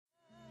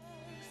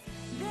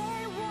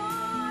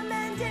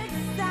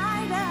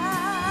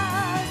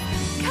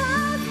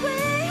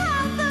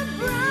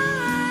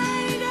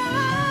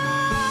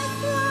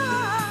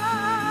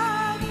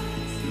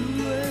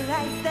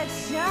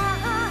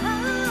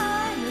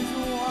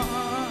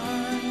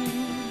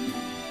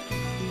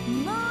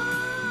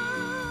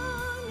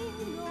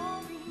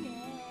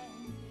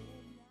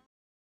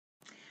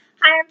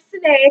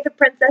today, the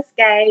Princess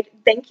Guide.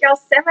 Thank you all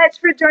so much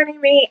for joining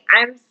me.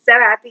 I'm so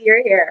happy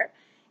you're here.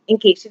 In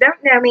case you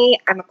don't know me,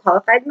 I'm a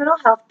qualified mental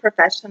health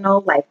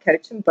professional, life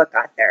coach, and book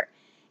author.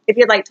 If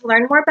you'd like to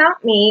learn more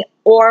about me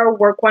or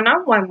work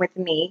one-on-one with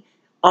me,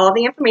 all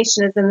the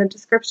information is in the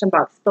description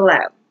box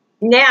below.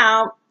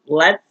 Now,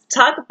 let's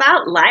talk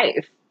about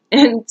life.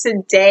 And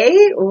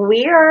today,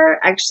 we are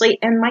actually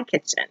in my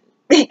kitchen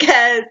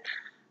because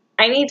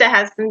I need to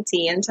have some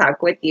tea and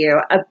talk with you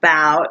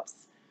about,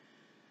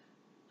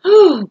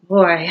 oh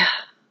boy,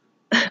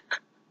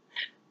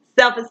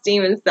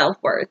 self-esteem and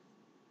self-worth.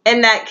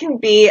 And that can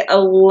be a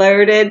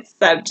loaded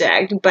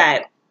subject,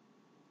 but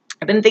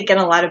I've been thinking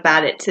a lot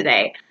about it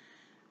today.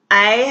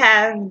 I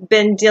have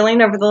been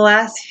dealing over the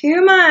last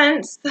few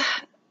months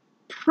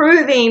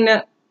proving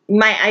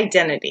my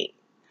identity.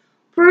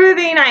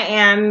 Proving I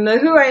am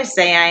who I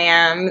say I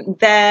am,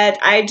 that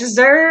I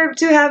deserve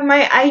to have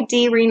my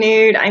ID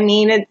renewed. I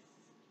mean, it's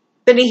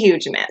been a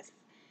huge mess.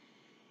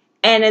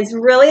 And it's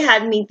really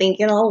had me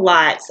thinking a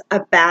lot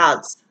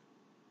about,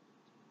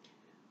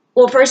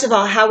 well, first of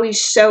all, how we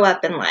show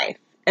up in life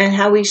and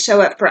how we show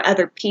up for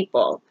other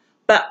people,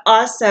 but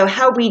also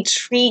how we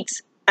treat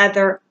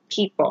other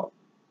people.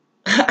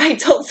 I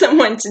told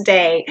someone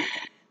today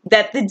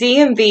that the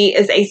DMV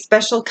is a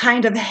special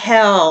kind of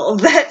hell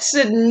that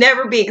should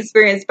never be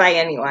experienced by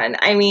anyone.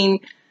 I mean,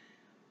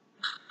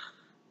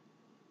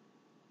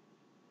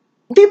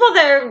 people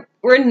there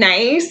were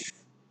nice.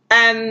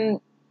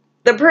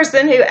 The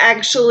person who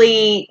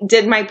actually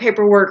did my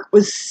paperwork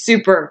was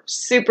super,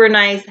 super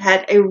nice,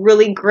 had a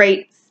really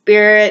great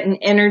spirit and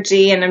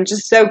energy, and I'm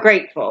just so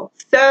grateful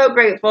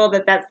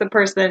that that's the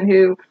person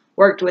who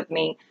worked with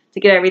me to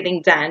get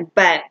everything done.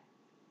 But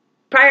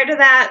prior to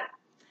that,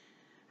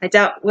 I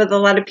dealt with a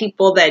lot of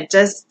people that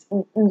just,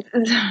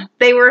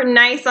 they were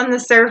nice on the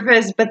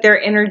surface, but their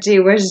energy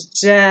was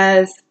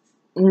just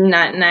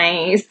not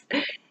nice.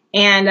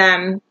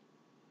 And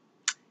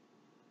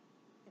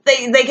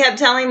they kept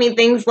telling me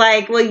things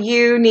like, well,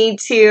 you need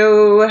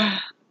to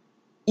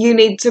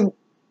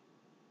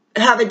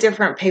have a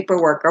different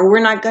paperwork, or we're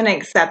not going to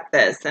accept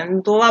this,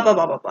 and blah, blah,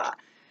 blah, blah, blah.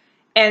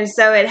 And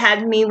so it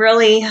had me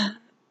really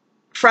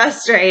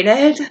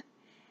frustrated.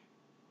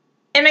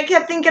 And I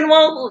kept thinking,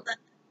 well,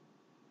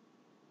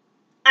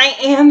 I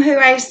am who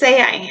I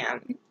say I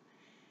am.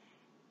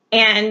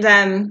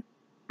 And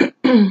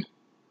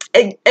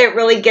it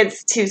really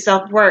gets to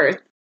self-worth.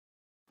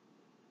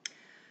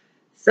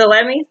 So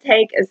let me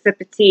take a sip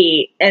of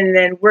tea, and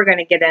then we're going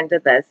to get into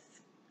this.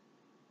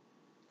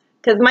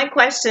 Because my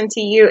question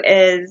to you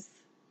is,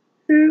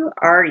 who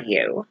are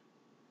you?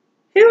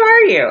 Who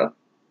are you?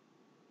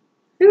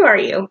 Who are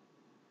you?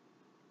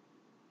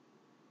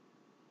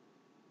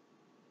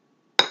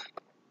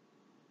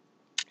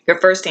 Your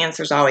first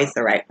answer is always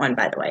the right one,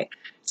 by the way.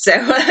 So,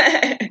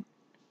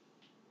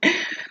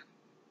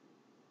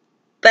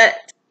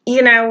 but,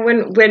 you know,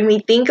 when we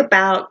think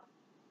about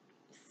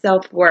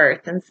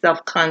self-worth and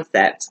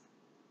self-concept,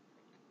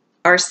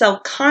 our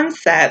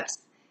self-concept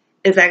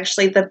is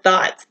actually the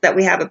thoughts that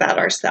we have about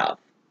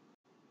ourselves.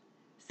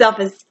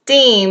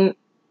 Self-esteem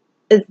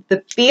is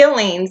the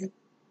feelings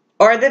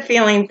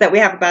that we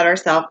have about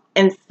ourselves,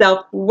 and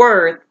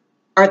self-worth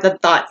are the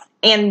thoughts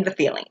and the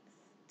feelings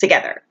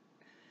together.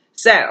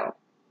 So,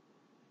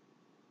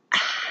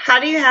 how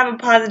do you have a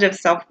positive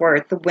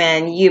self-worth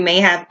when you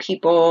may have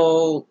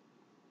people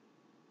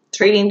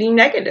treating you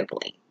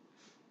negatively?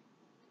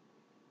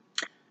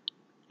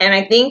 And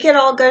I think it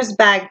all goes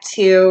back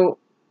to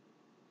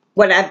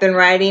what I've been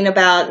writing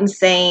about and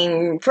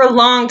saying for a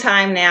long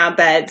time now,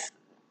 but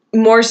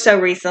more so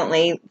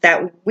recently,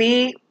 that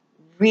we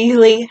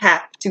really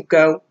have to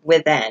go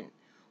within.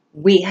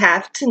 We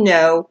have to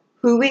know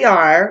who we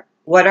are,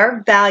 what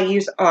our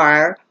values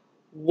are,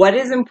 what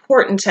is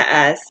important to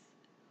us,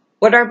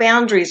 what our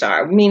boundaries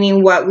are,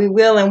 meaning what we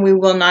will and we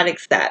will not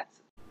accept.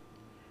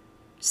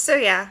 So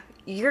yeah,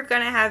 you're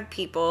going to have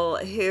people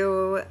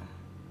who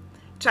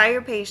try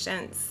your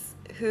patience,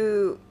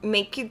 who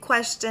make you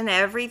question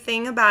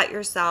everything about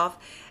yourself.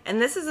 And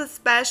this is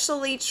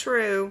especially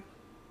true,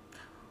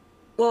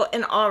 well,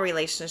 in all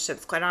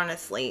relationships, quite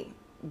honestly.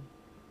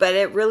 But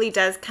it really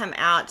does come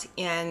out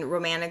in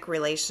romantic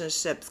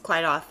relationships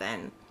quite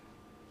often.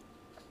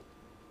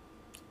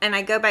 And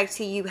I go back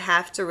to, you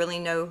have to really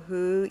know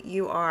who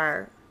you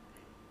are,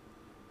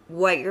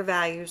 what your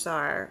values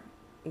are,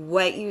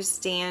 what you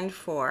stand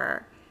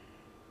for.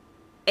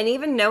 And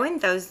even knowing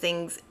those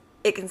things,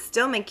 it can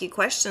still make you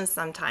question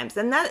sometimes.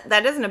 And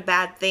that isn't a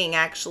bad thing,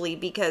 actually,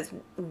 because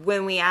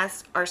when we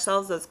ask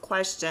ourselves those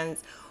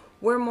questions,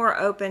 we're more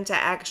open to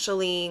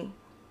actually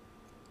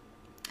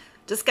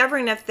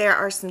discovering if there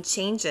are some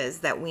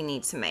changes that we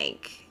need to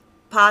make.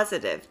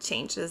 Positive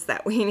changes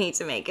that we need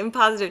to make. And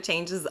positive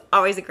change is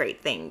always a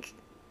great thing.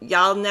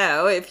 Y'all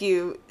know, if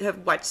you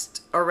have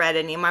watched or read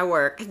any of my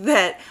work,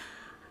 that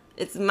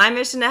it's my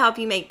mission to help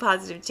you make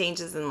positive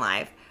changes in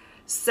life.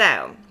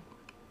 So,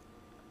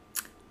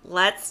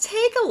 let's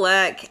take a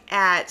look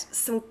at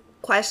some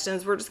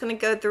questions. We're just going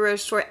to go through a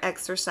short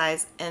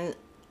exercise and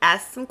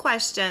ask some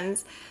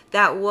questions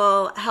that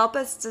will help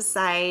us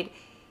decide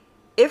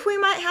if we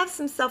might have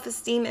some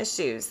self-esteem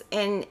issues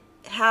and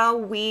how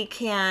we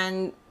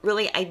can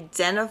really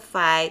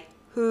identify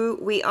who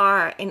we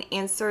are and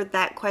answer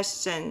that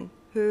question.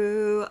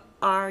 Who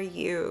are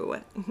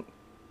you?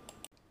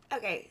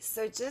 Okay,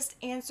 so just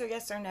answer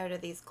yes or no to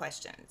these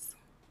questions.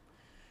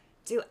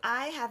 Do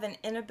I have an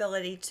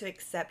inability to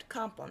accept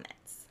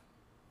compliments?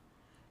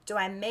 Do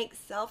I make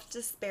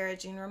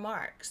self-disparaging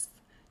remarks?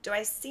 Do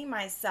I see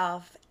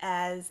myself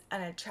as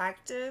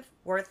unattractive,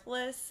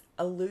 worthless,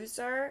 a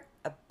loser,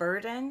 a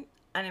burden,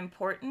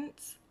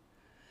 unimportant?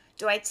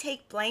 Do I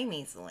take blame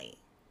easily?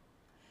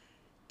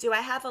 Do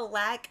I have a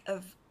lack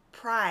of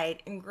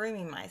pride in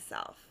grooming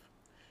myself?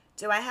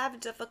 Do I have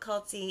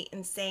difficulty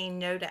in saying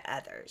no to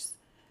others?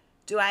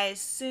 Do I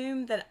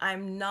assume that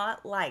I'm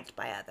not liked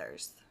by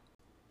others?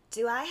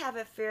 Do I have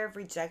a fear of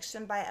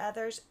rejection by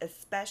others,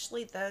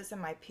 especially those in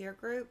my peer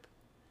group?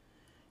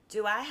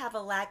 Do I have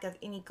a lack of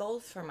any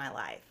goals for my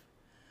life?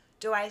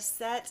 Do I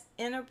set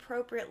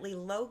inappropriately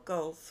low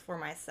goals for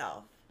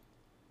myself?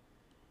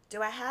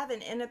 Do I have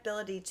an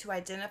inability to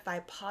identify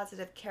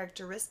positive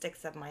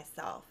characteristics of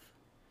myself?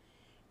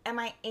 Am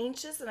I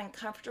anxious and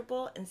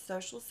uncomfortable in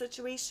social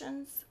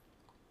situations?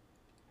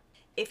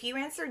 If you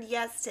answered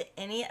yes to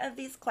any of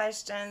these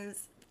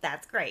questions,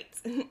 that's great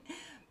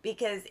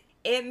because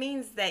it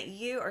means that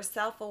you are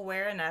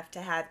self-aware enough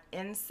to have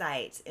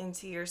insight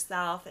into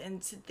yourself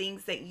and to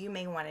things that you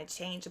may want to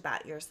change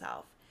about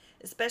yourself,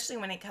 especially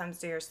when it comes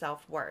to your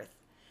self-worth.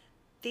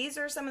 These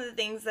are some of the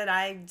things that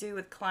I do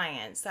with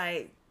clients.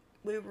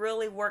 We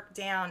really work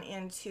down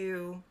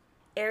into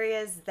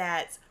areas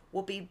that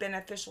will be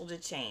beneficial to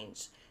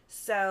change.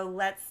 So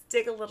let's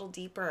dig a little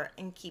deeper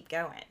and keep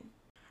going.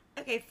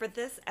 Okay, for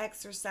this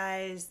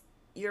exercise,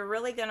 you're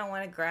really going to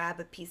want to grab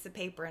a piece of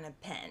paper and a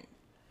pen.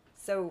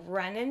 So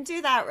run and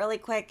do that really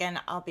quick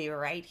and I'll be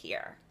right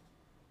here.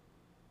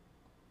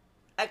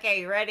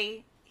 Okay,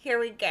 ready? Here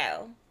we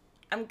go.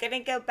 I'm going to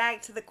go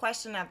back to the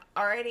question I've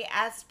already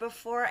asked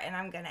before and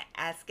I'm going to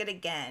ask it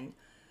again.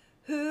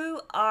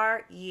 Who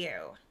are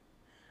you?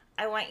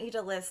 I want you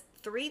to list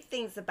 3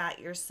 things about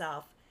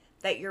yourself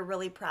that you're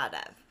really proud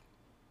of.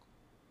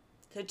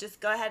 So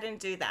just go ahead and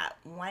do that.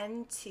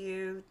 1,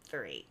 2,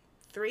 3.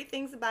 3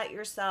 things about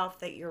yourself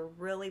that you're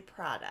really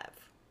proud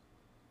of.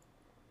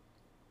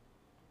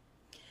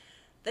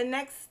 The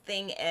next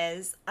thing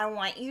is I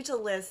want you to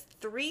list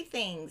 3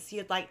 things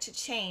you'd like to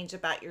change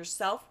about your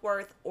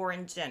self-worth or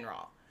in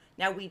general.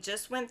 Now we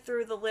just went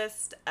through the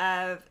list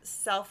of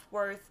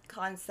self-worth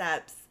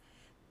concepts.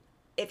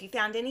 If you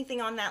found anything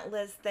on that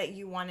list that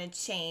you want to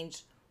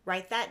change,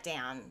 write that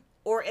down.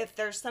 Or if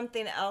there's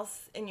something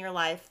else in your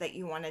life that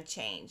you want to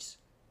change,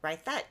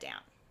 write that down.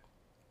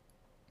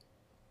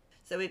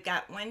 So we've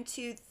got 1,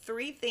 2,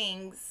 3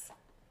 things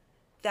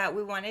that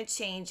we want to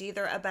change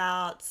either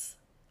about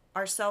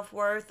our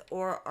self-worth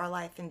or our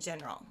life in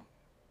general.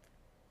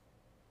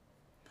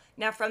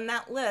 Now from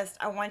that list,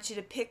 I want you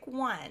to pick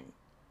one.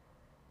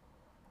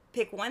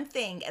 Pick one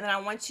thing, and then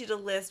I want you to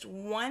list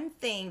one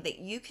thing that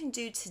you can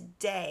do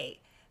today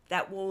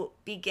that will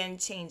begin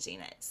changing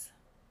it.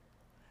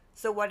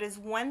 So what is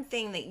one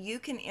thing that you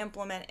can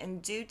implement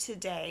and do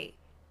today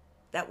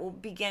that will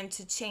begin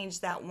to change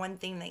that one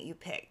thing that you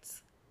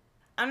picked?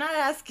 I'm not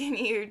asking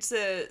you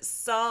to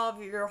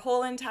solve your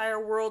whole entire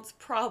world's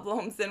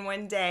problems in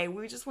one day.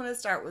 We just want to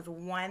start with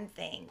one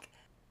thing.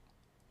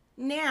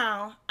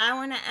 Now, I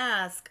want to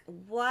ask,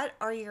 what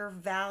are your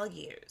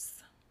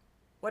values?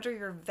 What are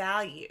your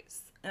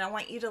values? And I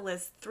want you to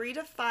list 3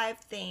 to 5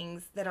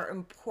 things that are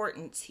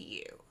important to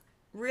you.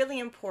 Really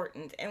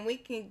important. And we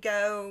can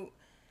go,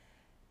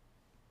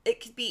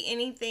 it could be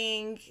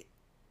anything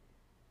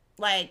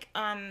like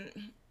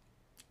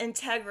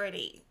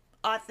integrity,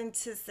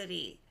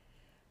 authenticity,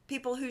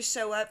 people who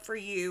show up for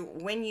you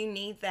when you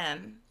need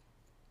them.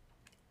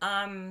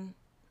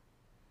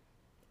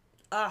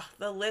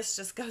 The list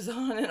just goes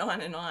on and on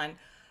and on.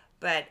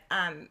 But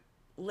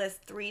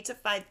list 3 to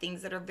 5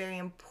 things that are very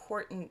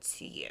important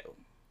to you.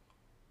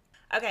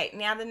 Okay,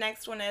 now the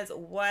next one is,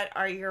 what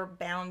are your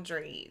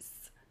boundaries?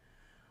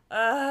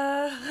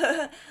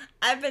 I've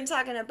been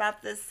talking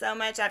about this so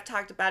much. I've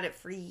talked about it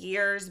for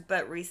years,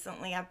 but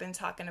recently I've been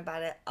talking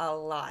about it a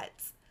lot.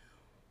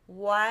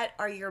 What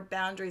are your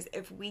boundaries?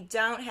 If we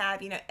don't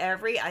have,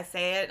 I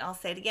say it and I'll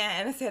say it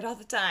again, I say it all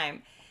the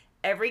time.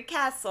 Every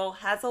castle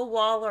has a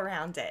wall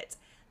around it.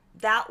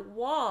 That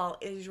wall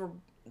is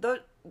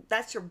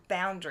that's your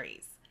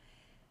boundaries.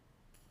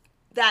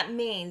 That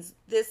means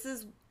this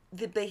is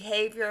the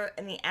behavior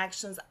and the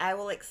actions I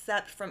will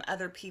accept from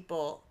other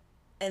people,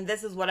 and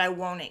this is what I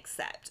won't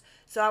accept.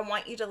 So I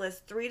want you to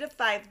list 3 to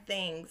 5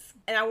 things,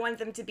 and I want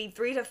them to be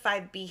 3 to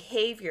 5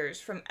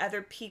 behaviors from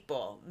other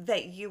people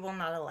that you will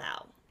not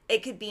allow.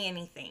 It could be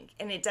anything,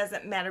 and it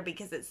doesn't matter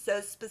because it's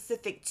so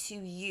specific to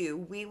you.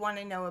 We want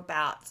to know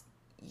about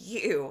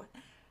you.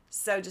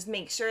 So just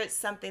make sure it's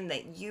something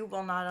that you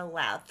will not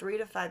allow. 3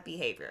 to 5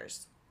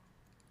 behaviors.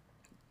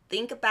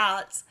 Think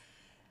about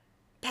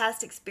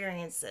past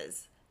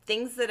experiences.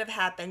 things that have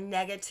happened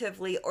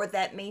negatively or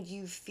that made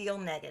you feel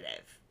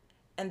negative.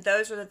 And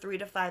those are the 3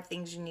 to 5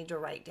 things you need to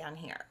write down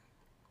here.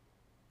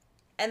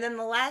 And then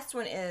the last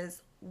one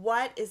is,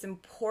 what is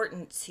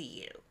important to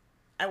you?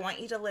 I want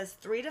you to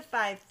list 3 to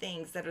 5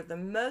 things that are the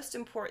most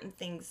important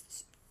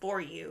things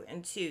for you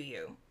and to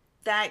you.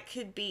 That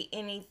could be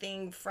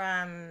anything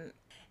from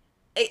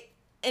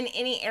in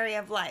any area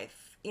of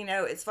life.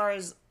 As far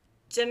as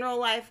general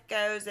life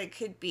goes, it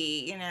could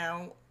be,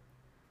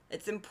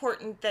 it's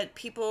important that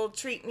people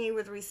treat me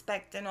with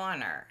respect and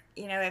honor.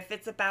 If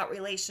it's about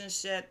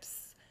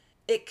relationships,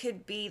 it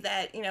could be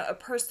that, a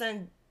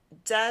person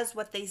does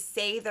what they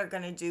say they're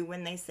going to do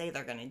when they say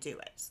they're going to do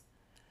it.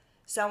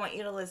 So I want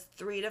you to list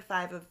 3 to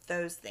 5 of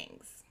those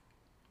things.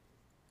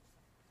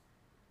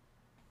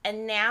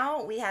 And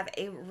now we have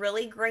a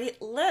really great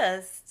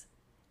list.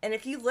 And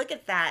if you look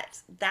at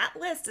that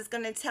list is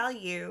going to tell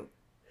you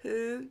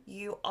who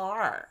you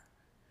are.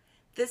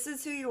 This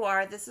is who you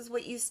are. This is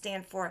what you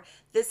stand for.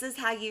 This is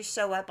how you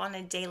show up on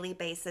a daily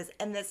basis.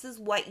 And this is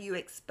what you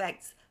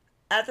expect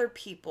other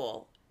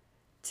people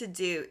to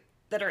do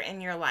that are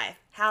in your life,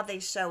 how they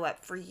show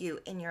up for you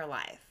in your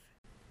life.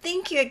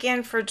 Thank you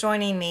again for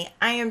joining me.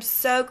 I am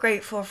so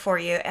grateful for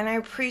you, and I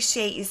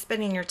appreciate you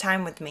spending your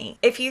time with me.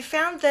 If you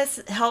found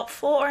this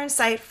helpful or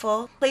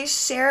insightful,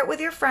 please share it with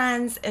your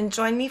friends and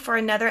join me for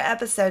another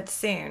episode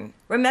soon.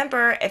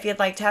 Remember, if you'd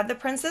like to have The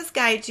Princess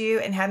guide you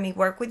and have me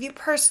work with you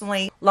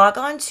personally, log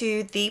on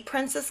to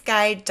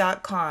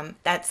theprincessguide.com.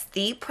 That's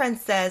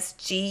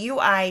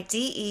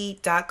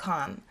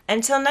theprincessguide.com.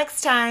 Until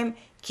next time,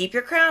 keep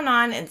your crown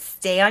on and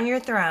stay on your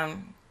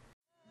throne.